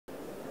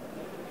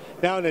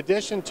Now, in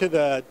addition to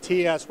the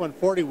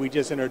TS440 we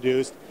just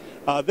introduced,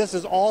 this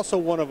is also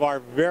one of our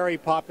very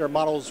popular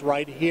models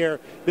right here.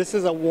 This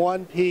is a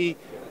 1P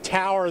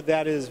tower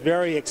that is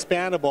very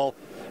expandable.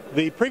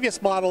 The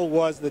previous model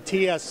was the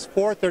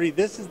TS430.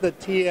 This is the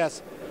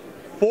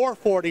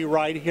TS440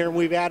 right here, and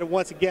we've added,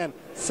 once again,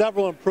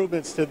 several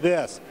improvements to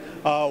this.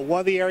 One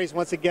of the areas,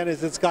 once again,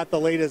 is it's got the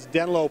latest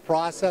Lenovo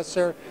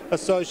processor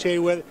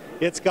associated with it.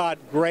 It's got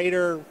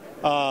greater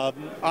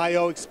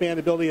I/O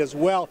expandability as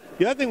well.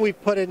 The other thing we've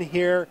put in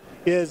here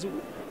is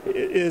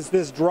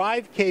this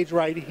drive cage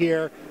right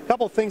here. A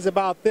couple things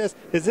about this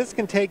is this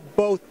can take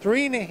both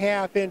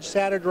 3.5-inch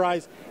SATA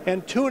drives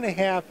and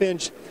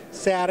 2.5-inch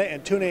SATA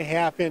and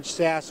 2.5-inch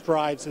SAS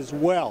drives as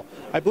well.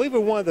 I believe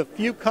we're one of the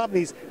few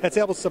companies that's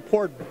able to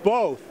support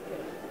both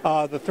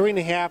the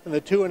 3.5 and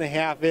the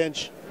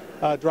 2.5-inch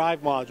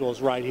drive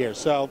modules right here.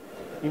 So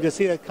you can just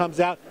see that it comes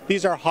out.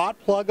 These are hot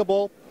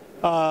pluggable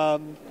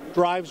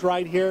drives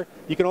right here.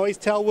 You can always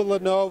tell with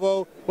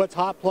Lenovo what's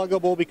hot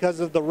pluggable because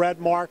of the red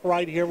mark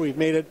right here. We've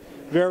made it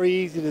very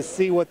easy to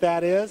see what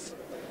that is.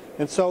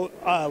 And so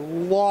a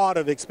lot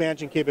of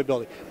expansion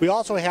capability. We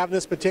also have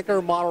this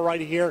particular model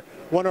right here,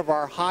 one of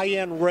our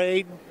high-end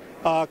RAID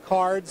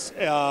cards,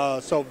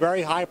 so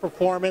very high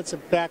performance. In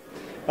fact,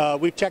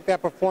 we've checked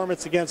that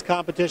performance against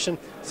competition.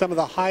 Some of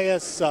the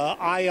highest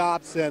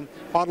IOPS and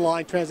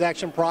online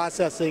transaction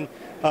processing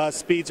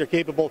speeds are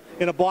capable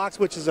in a box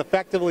which is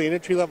effectively an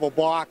entry-level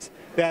box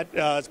that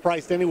is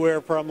priced anywhere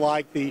from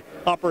like the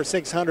upper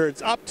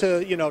 600s up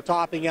to,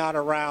 topping out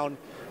around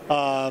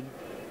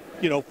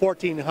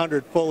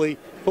 1,400 fully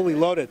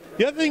loaded.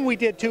 The other thing we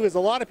did too is a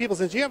lot of people,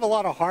 since you have a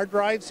lot of hard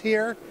drives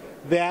here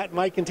that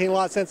might contain a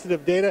lot of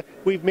sensitive data,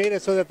 we've made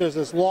it so that there's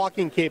this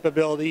locking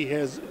capability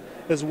as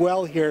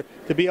well here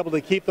to be able to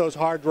keep those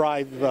hard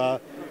drives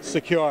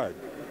secured.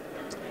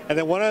 And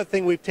then one other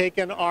thing, we've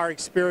taken our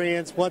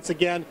experience once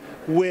again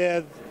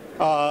with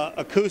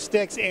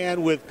acoustics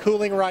and with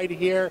cooling right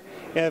here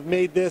and have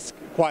made this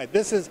quiet.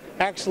 This has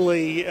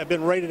actually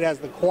been rated as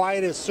the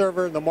quietest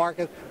server in the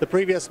market, the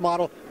previous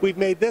model. We've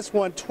made this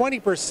one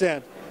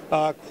 20%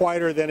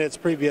 quieter than its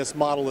previous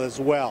model as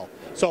well.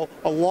 So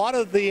a lot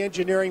of the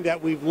engineering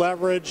that we've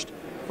leveraged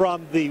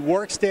from the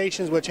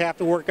workstations, which have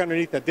to work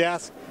underneath the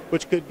desk,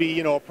 which could be,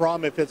 a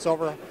problem if it's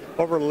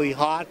overly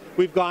hot,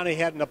 we've gone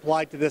ahead and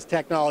applied to this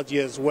technology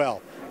as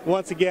well.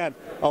 Once again,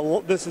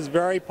 this is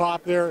very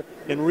popular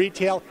in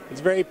retail.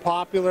 It's very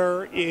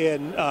popular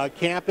in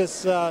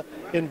campus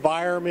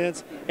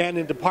environments and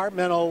in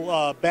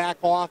departmental back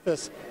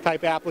office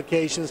type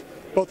applications,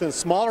 both in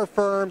smaller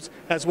firms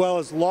as well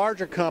as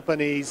larger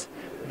companies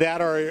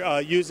that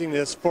are using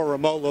this for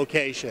remote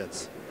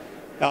locations.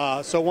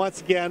 So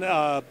once again,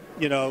 a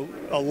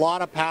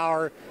lot of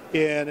power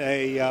in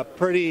a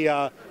pretty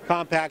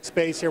compact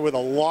space here with a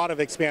lot of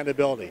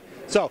expandability.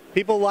 So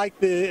people like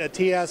the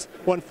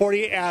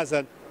TS440 as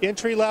an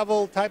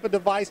entry-level type of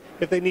device.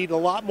 If they need a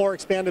lot more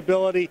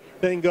expandability,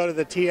 then go to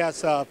the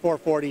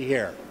TS440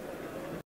 here.